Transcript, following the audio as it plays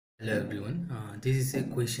Hello everyone, this is a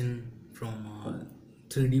question from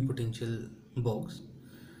 3D potential box.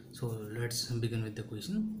 So let's begin with the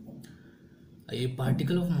question. A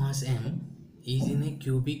particle of mass m is in a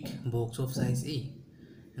cubic box of size A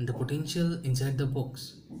and the potential inside the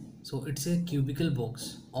box. So it's a cubical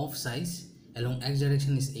box of size. Along x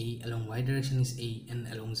direction is A, along y direction is A, and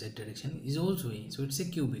along z direction is also A. So it's a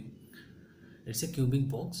cubic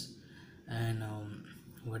box. And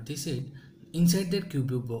what they said, inside that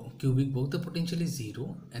cubic box the potential is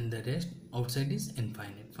 0 and the rest outside is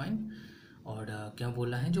infinite. Fine. और क्या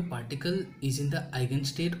बोला है, जो particle is in the eigen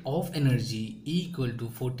state of energy equal to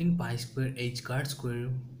 14 pi square H card square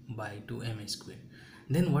by 2 M square,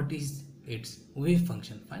 then what is it's wave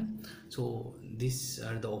function. Fine. So this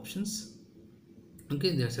are the options.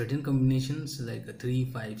 Okay, there are certain combinations like 3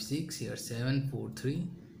 5 6 here, 7 4 3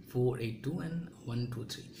 4 8 2 and 1 2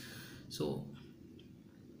 3. So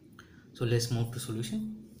let's move to solution.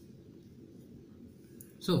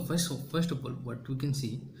 So first of all, what we can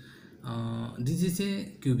see, this is a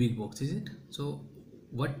cubic box, is it? So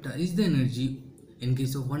what is the energy in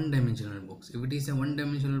case of one dimensional box? If it is a one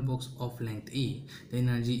dimensional box of length a, the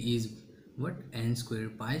energy is what? N square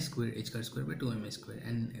pi square h square square by 2m square,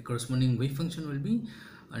 and a corresponding wave function will be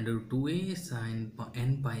under 2a sine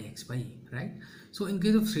n pi x by e, right? So in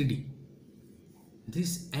case of 3D,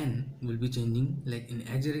 this n will be changing, like in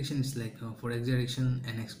x direction it's like for x direction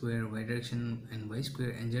nx square, y direction ny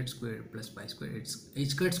square, and z square plus pi square, it's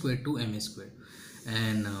h square square 2m square,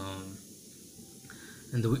 and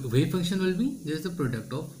the wave function will be just the product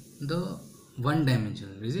of the one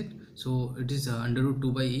dimensional, is it? So it is under root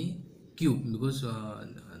 2 by a cube, because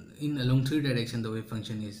in along 3 direction the wave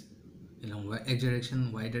function is along x direction,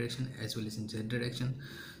 y direction, as well as in z direction.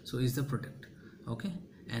 So is the product. Okay.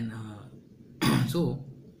 And so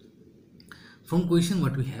from question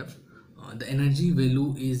what we have, the energy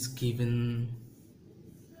value is given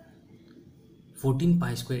 14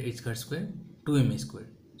 pi square h square square 2m square.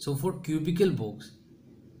 So for cubical box,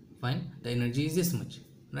 fine, the energy is this much,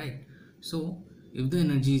 right? So if the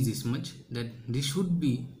energy is this much, that this should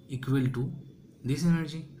be equal to this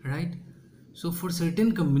energy, right? So for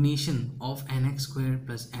certain combination of nx square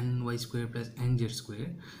plus ny square plus nz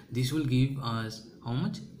square, this will give us how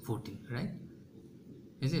much? 14, right?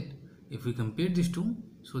 Is it? If we compare these two,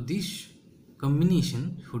 so this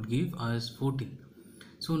combination should give us 14.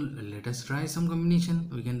 So let us try some combination.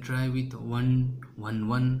 We can try with 1 1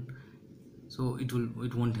 1. So it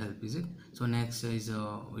won't help, is it? So next is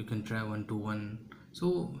we can try 1 2 1.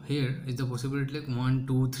 So here is the possibility like 1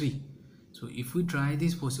 2 3. So if we try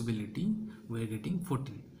this possibility, we are getting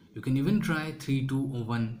 14. You can even try 3 2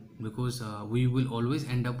 1, because we will always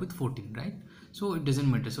end up with 14, right? So it doesn't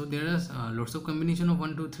matter. So there are lots of combination of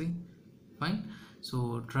 1 2 3. Fine.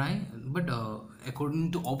 So try, but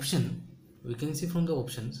according to option, we can see from the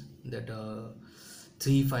options that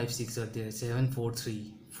 3 5 6 are there, 7 4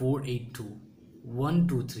 3 4 8 2 1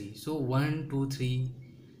 2 3. So 1 2 3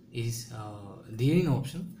 is there in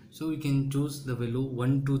option, so we can choose the value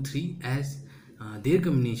 1 2 3 as their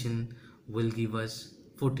combination will give us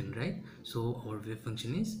 14, right? So our wave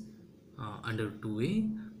function is under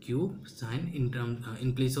 2a cube sine,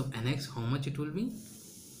 in place of nx, how much it will be?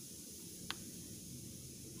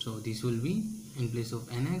 So this will be, in place of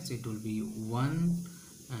nx it will be 1,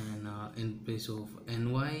 and in place of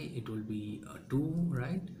ny it will be 2,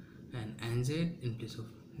 right? And nz in place of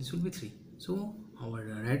this will be 3. So our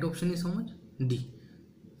right option is how much? D.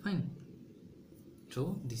 Fine.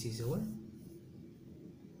 So this is our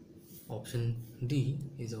option D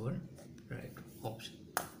is our right option.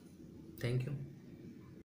 Thank you.